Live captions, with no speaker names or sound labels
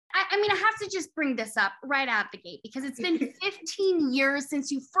I mean, I have to just bring this up right out the gate because it's been 15 years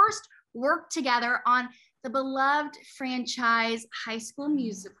since you first worked together on the beloved franchise High School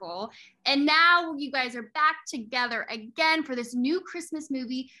Musical. And now you guys are back together again for this new Christmas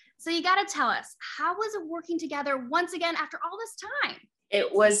movie. So you got to tell us, how was it working together once again after all this time?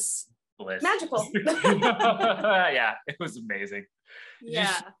 It was bliss. Magical. Yeah, it was amazing.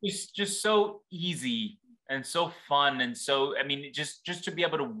 Yeah. Just so easy and so fun. And so, I mean, just to be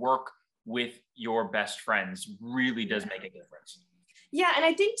able to work with your best friends really does make a difference. Yeah. And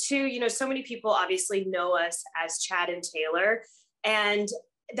I think too, you know, so many people obviously know us as Chad and Taylor, and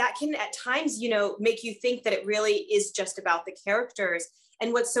that can at times, you know, make you think that it really is just about the characters.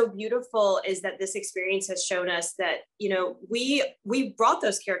 And what's so beautiful is that this experience has shown us that, you know, we brought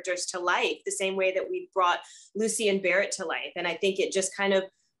those characters to life the same way that we brought Lucy and Barrett to life. And I think it just kind of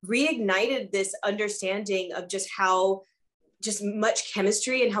reignited this understanding of just how just much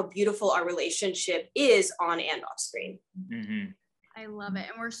chemistry and how beautiful our relationship is on and off screen. Mm-hmm. I love it.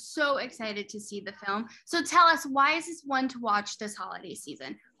 And we're so excited to see the film. So tell us, why is this one to watch this holiday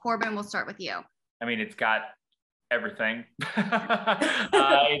season? Corbin, we'll start with you. I mean, it's got everything.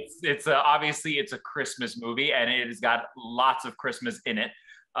 It's obviously it's a Christmas movie, and it has got lots of Christmas in it.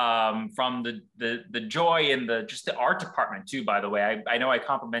 From the joy and just the art department too. By the way, I know I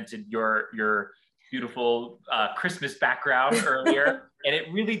complimented your beautiful Christmas background earlier, and it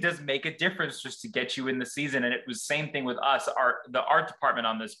really does make a difference just to get you in the season. And it was same thing with us. The art department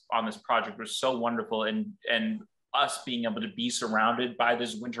on this project was so wonderful, and us being able to be surrounded by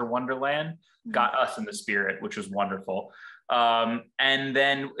this winter wonderland got us in the spirit, which was wonderful. And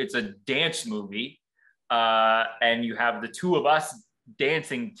then it's a dance movie, and you have the two of us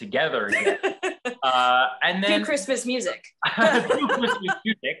dancing together again. And then Christmas music. Christmas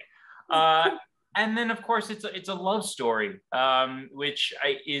music. And then of course it's a love story, which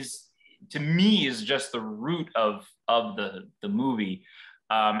is to me is just the root of the movie.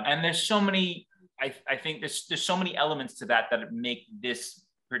 And there's so many. I think there's so many elements to that make this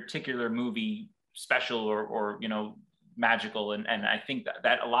particular movie special or you know, magical. And I think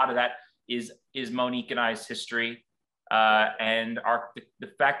that a lot of that is Monique and I's history, and the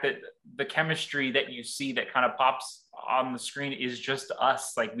fact that the chemistry that you see that kind of pops on the screen is just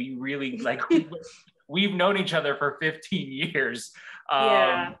us. Like we really we've known each other for 15 years,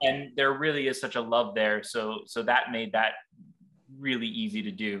 and there really is such a love there. So that made that really easy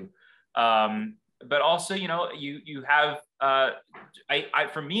to do. But also, you know, you have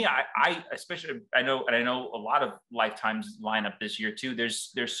for me, I especially I know a lot of Lifetime's lineup this year too.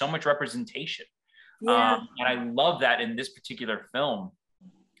 There's so much representation, and I love that in this particular film.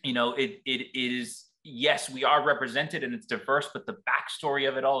 You know, it is, yes, we are represented and it's diverse, but the backstory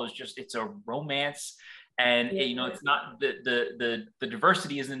of it all is just, it's a romance. And you know, it's not the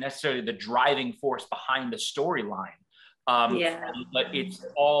diversity isn't necessarily the driving force behind the storyline. But it's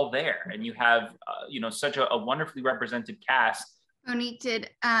all there, and you have you know, such a wonderfully represented cast. Monique, did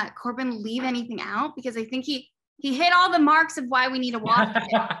Corbin leave anything out? Because I think he hit all the marks of why we need to watch it.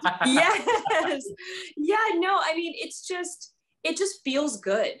 Yes. Yeah, no, I mean, it just feels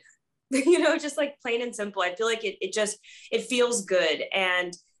good. You know, just like plain and simple. I feel like it feels good.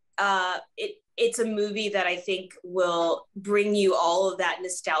 And it's a movie that I think will bring you all of that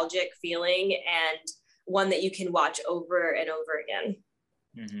nostalgic feeling, and one that you can watch over and over again.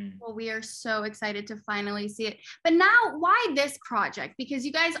 Mm-hmm. Well, we are so excited to finally see it. But now, why this project? Because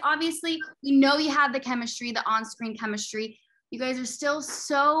you guys, obviously, we know you have the chemistry, the on-screen chemistry. You guys are still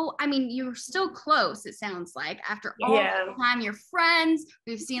you're still close, it sounds like, after all the time. You're friends.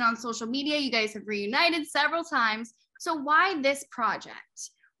 We've seen on social media, you guys have reunited several times. So why this project?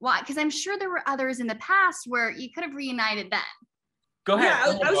 Why? Because I'm sure there were others in the past where you could have reunited then. Go ahead.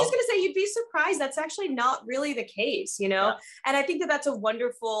 Yeah, I was just going to say, you'd be surprised. That's actually not really the case, you know? Yeah. And I think that that's a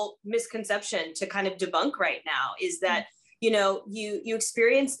wonderful misconception to kind of debunk right now, is that, you know, you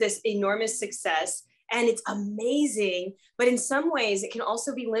experience this enormous success and it's amazing, but in some ways it can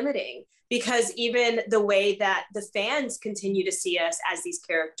also be limiting, because even the way that the fans continue to see us as these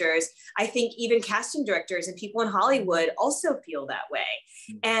characters, I think even casting directors and people in Hollywood also feel that way.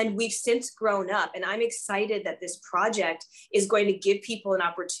 And we've since grown up, and I'm excited that this project is going to give people an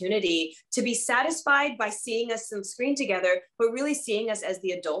opportunity to be satisfied by seeing us on screen together, but really seeing us as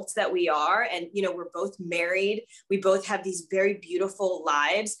the adults that we are. And, you know, we're both married. We both have these very beautiful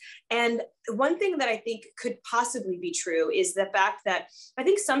lives. And one thing that I think could possibly be true is the fact that I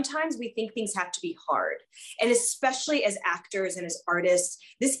think sometimes we think think things have to be hard. And especially as actors and as artists,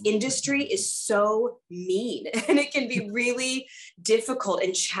 this industry is so mean and it can be really difficult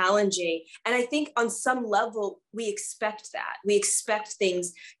and challenging. And I think on some level, we expect that. We expect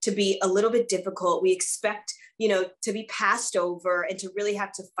things to be a little bit difficult. We expect, you know, to be passed over and to really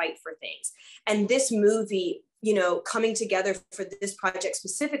have to fight for things. And this movie, you know, coming together for this project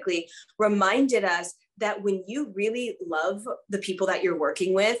specifically reminded us that when you really love the people that you're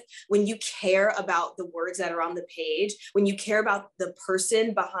working with, when you care about the words that are on the page, when you care about the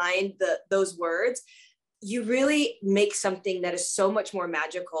person behind those words, you really make something that is so much more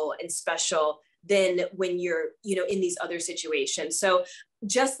magical and special than when you're, you know, in these other situations. So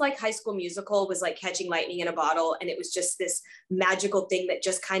just like High School Musical was like catching lightning in a bottle, and it was just this magical thing that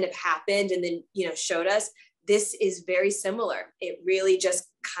just kind of happened and then, you know, showed us, this is very similar. It really just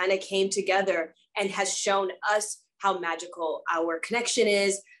kind of came together and has shown us how magical our connection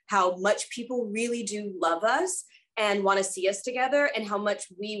is, how much people really do love us and want to see us together, and how much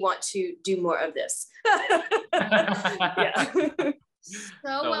we want to do more of this. Yeah.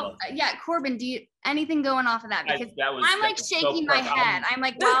 So yeah, Corbin, do you anything going off of that? Because I'm like shaking my head. I'm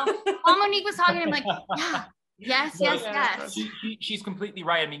like, well, while Monique was talking, I'm like, yeah, yes. She's completely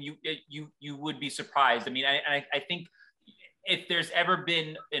right. I mean, you would be surprised. I mean, I think if there's ever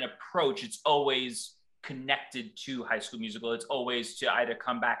been an approach, it's always connected to High School Musical. It's always to either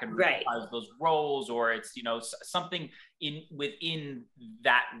come back and reprise those roles, or it's, you know, something within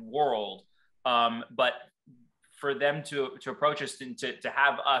that world. But for them to approach us and to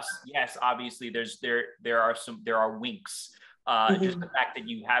have us, yes, obviously there are winks. Just the fact that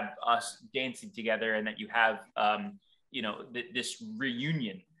you have us dancing together and that you have you know, this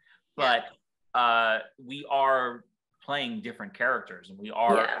reunion, but we are playing different characters, and we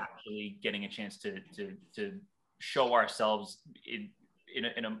are actually getting a chance to show ourselves in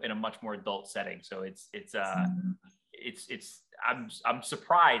a much more adult setting. So I'm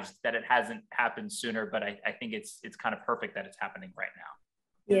surprised that it hasn't happened sooner, but I think it's kind of perfect that it's happening right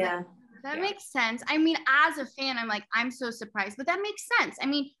now. Yeah. That makes sense. I mean, as a fan, I'm like, I'm so surprised, but that makes sense. I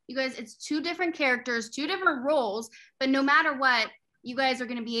mean, you guys, it's two different characters, two different roles, but no matter what, you guys are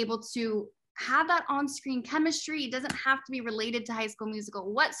going to be able to have that on-screen chemistry. It doesn't have to be related to High School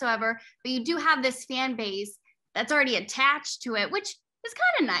Musical whatsoever, but you do have this fan base that's already attached to it, which is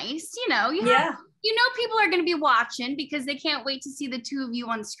kind of nice. You know, you know, people are going to be watching because they can't wait to see the two of you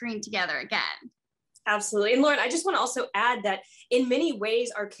on screen together again. Absolutely. And Lauren, I just want to also add that in many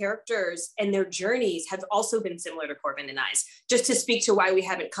ways, our characters and their journeys have also been similar to Corbin and I's. Just to speak to why we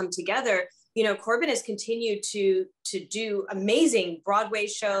haven't come together, you know, Corbin has continued to do amazing Broadway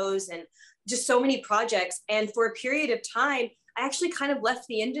shows and just so many projects. And for a period of time, I actually kind of left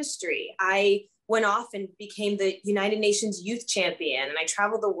the industry. I went off and became the United Nations Youth Champion, and I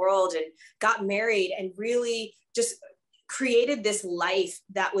traveled the world and got married and really just created this life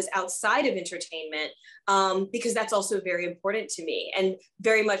that was outside of entertainment, because that's also very important to me. And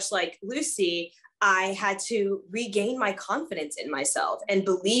very much like Lucy, I had to regain my confidence in myself and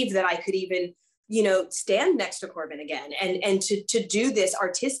believe that I could even, you know, stand next to Corbin again and to do this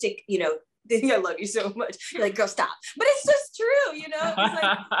artistic, you know, I love you so much. You're like, go stop. But it's just true, you know,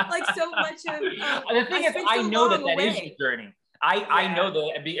 it's like so much of the thing is, I know that is the journey. I know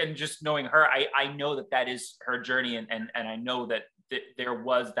that, and just knowing her, I know that is her journey, and I know that there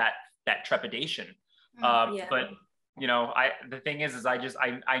was that trepidation. But you know, the thing is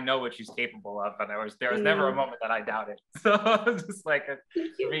I know what she's capable of, and there was never a moment that I doubted. So just like for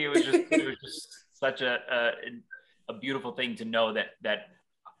me, it was just such a beautiful thing to know that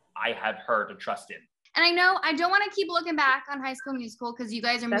I have her to trust in. And I know I don't want to keep looking back on High School Musical because you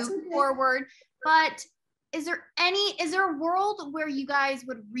guys are moving forward, but is there a world where you guys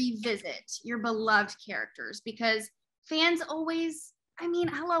would revisit your beloved characters? Because fans always, I mean,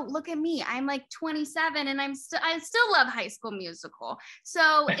 hello, look at me. I'm like 27 and I still love High School Musical.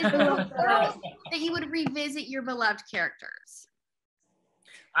 So is there a world that you would revisit your beloved characters?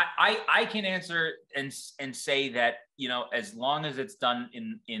 I can answer and say that, you know, as long as it's done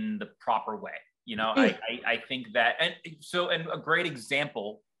in the proper way, you know, I think that, and a great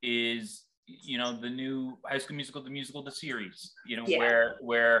example is, you know, the new High School Musical, the series, you know,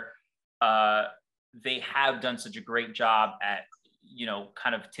 where they have done such a great job at, you know,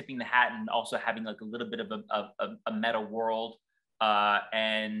 kind of tipping the hat and also having like a little bit of a meta world,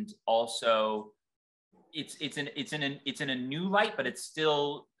 and also it's in a new light, but it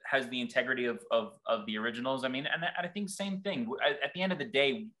still has the integrity of the originals. I mean, and I think same thing. At the end of the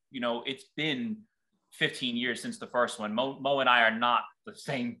day, you know, it's been 15 years since the first one. Mo and I are not the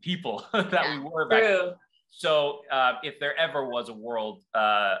same people that we were back then. So if there ever was a world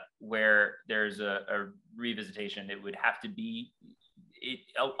where there's a revisitation, it would have to be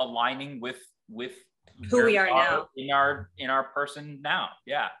aligning with who we are now in our person now.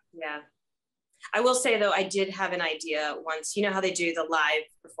 Yeah. Yeah. I will say though, I did have an idea once, you know how they do the live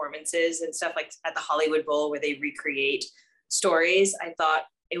performances and stuff like at the Hollywood Bowl where they recreate stories. I thought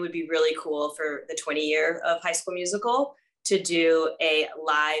it would be really cool for the 20 year of High School Musical to do a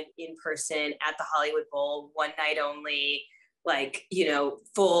live in person at the Hollywood Bowl, one night only, like, you know,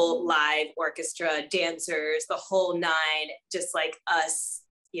 full live orchestra, dancers, the whole nine, just like us,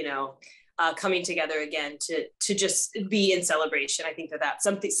 you know, coming together again to just be in celebration. I think that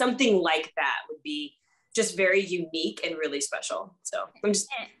something like that would be just very unique and really special. So I'm just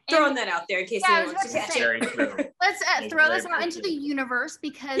throwing that out there in case anyone wants to catch it. Let's throw this out into the universe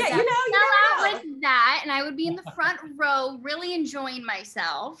because you fell know. out with that, and I would be in the front row really enjoying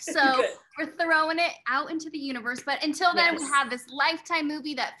myself. So we're throwing it out into the universe. But until then, we have this Lifetime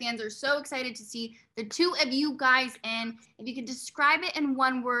movie that fans are so excited to see the two of you guys in. If you could describe it in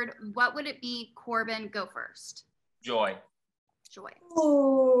one word, what would it be? Corbin, go first. Joy. Joy.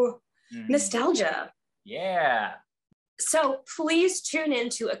 Oh, nostalgia. Yeah. So please tune in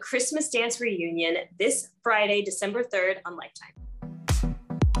to A Christmas Dance Reunion this Friday, December 3rd on Lifetime.